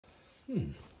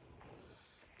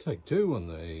Take two on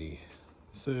the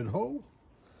third hole.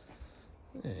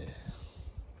 Yeah.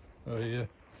 I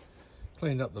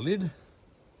cleaned up the lid.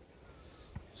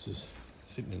 This is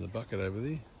sitting in the bucket over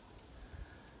there,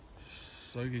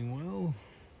 soaking well.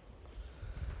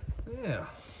 Yeah,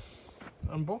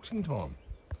 unboxing time.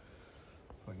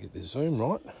 If I get this zoom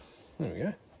right, there we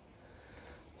go.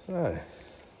 So,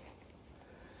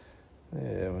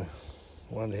 yeah,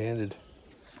 one-handed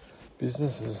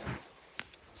business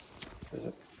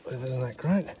isn't that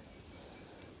great?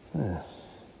 Yeah.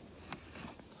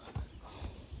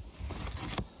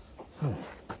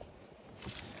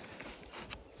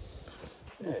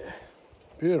 Yeah,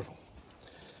 beautiful.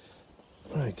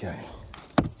 Okay.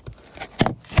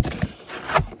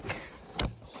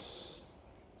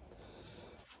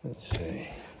 Let's see.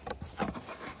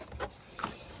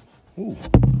 Ooh.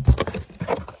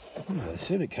 They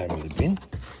said it came with a bin.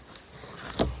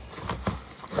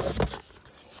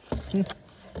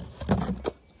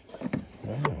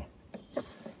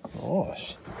 Oh,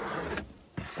 nice.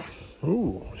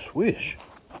 Ooh, swish.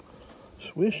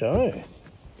 Swish, eh?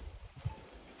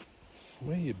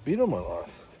 Where you been all my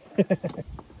life?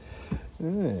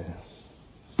 Yeah.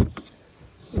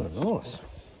 Oh, nice.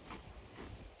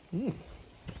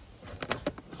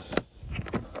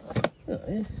 Oh,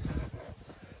 yeah.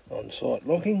 On-site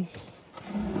locking.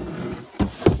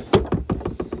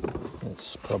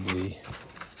 That's probably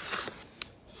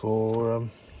for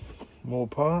more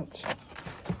parts,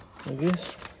 I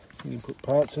guess. You can put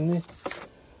parts in there.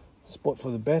 Spot for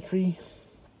the battery.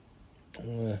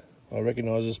 I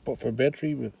recognise a spot for a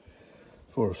battery, but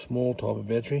for a small type of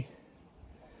battery.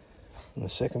 And a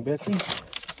second battery.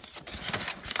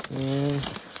 And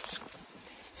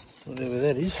whatever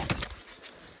that is.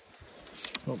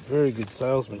 Not very good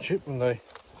salesmanship, and they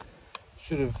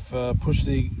should have pushed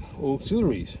the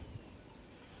auxiliaries.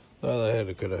 Though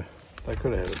they could have had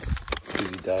a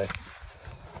busy day.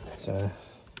 So,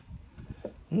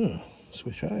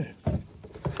 switch over.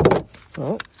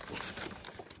 Well,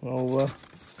 I'll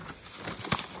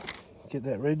get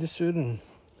that registered and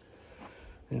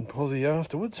in Posy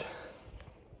afterwards.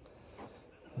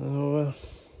 I'll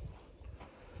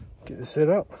get this set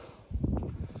up.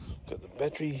 Got the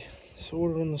battery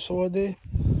sorted on the side there.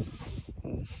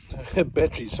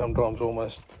 Battery's sometimes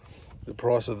almost the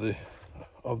price of the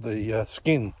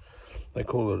skin. They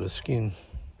call it a skin.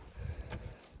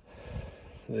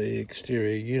 The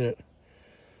exterior unit.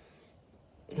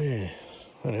 Yeah.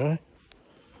 Anyway,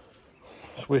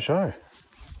 swish ho.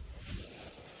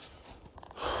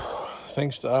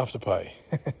 Thanks to Afterpay.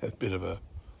 a bit of a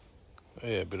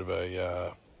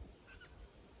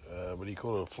what do you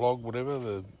call it? A flog, whatever.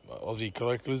 The Aussie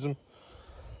colloquialism.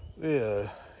 Yeah,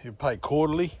 you pay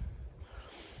quarterly,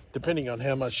 depending on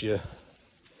how much how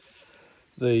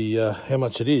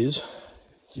much it is.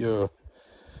 You're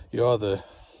either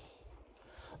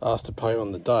asked to pay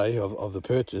on the day of the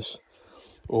purchase,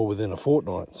 or within a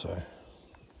fortnight. So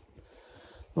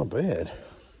not bad.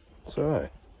 So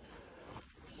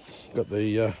got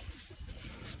the I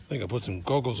think I put some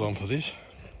goggles on for this.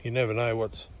 You never know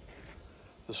what's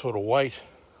the sort of weight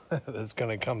that's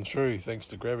going to come through thanks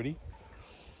to gravity.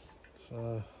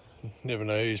 So you never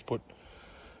know who's put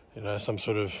some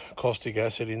sort of caustic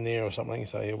acid in there or something,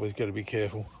 so you always got to be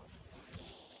careful.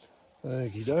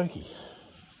 Okie dokie.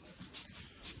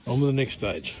 On to the next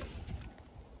stage.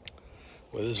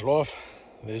 Where there's life,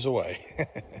 there's a way.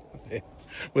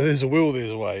 Where there's a will,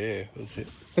 there's a way. Yeah, that's it.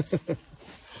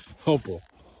 Oh boy,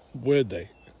 word day.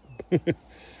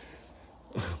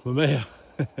 Mamea.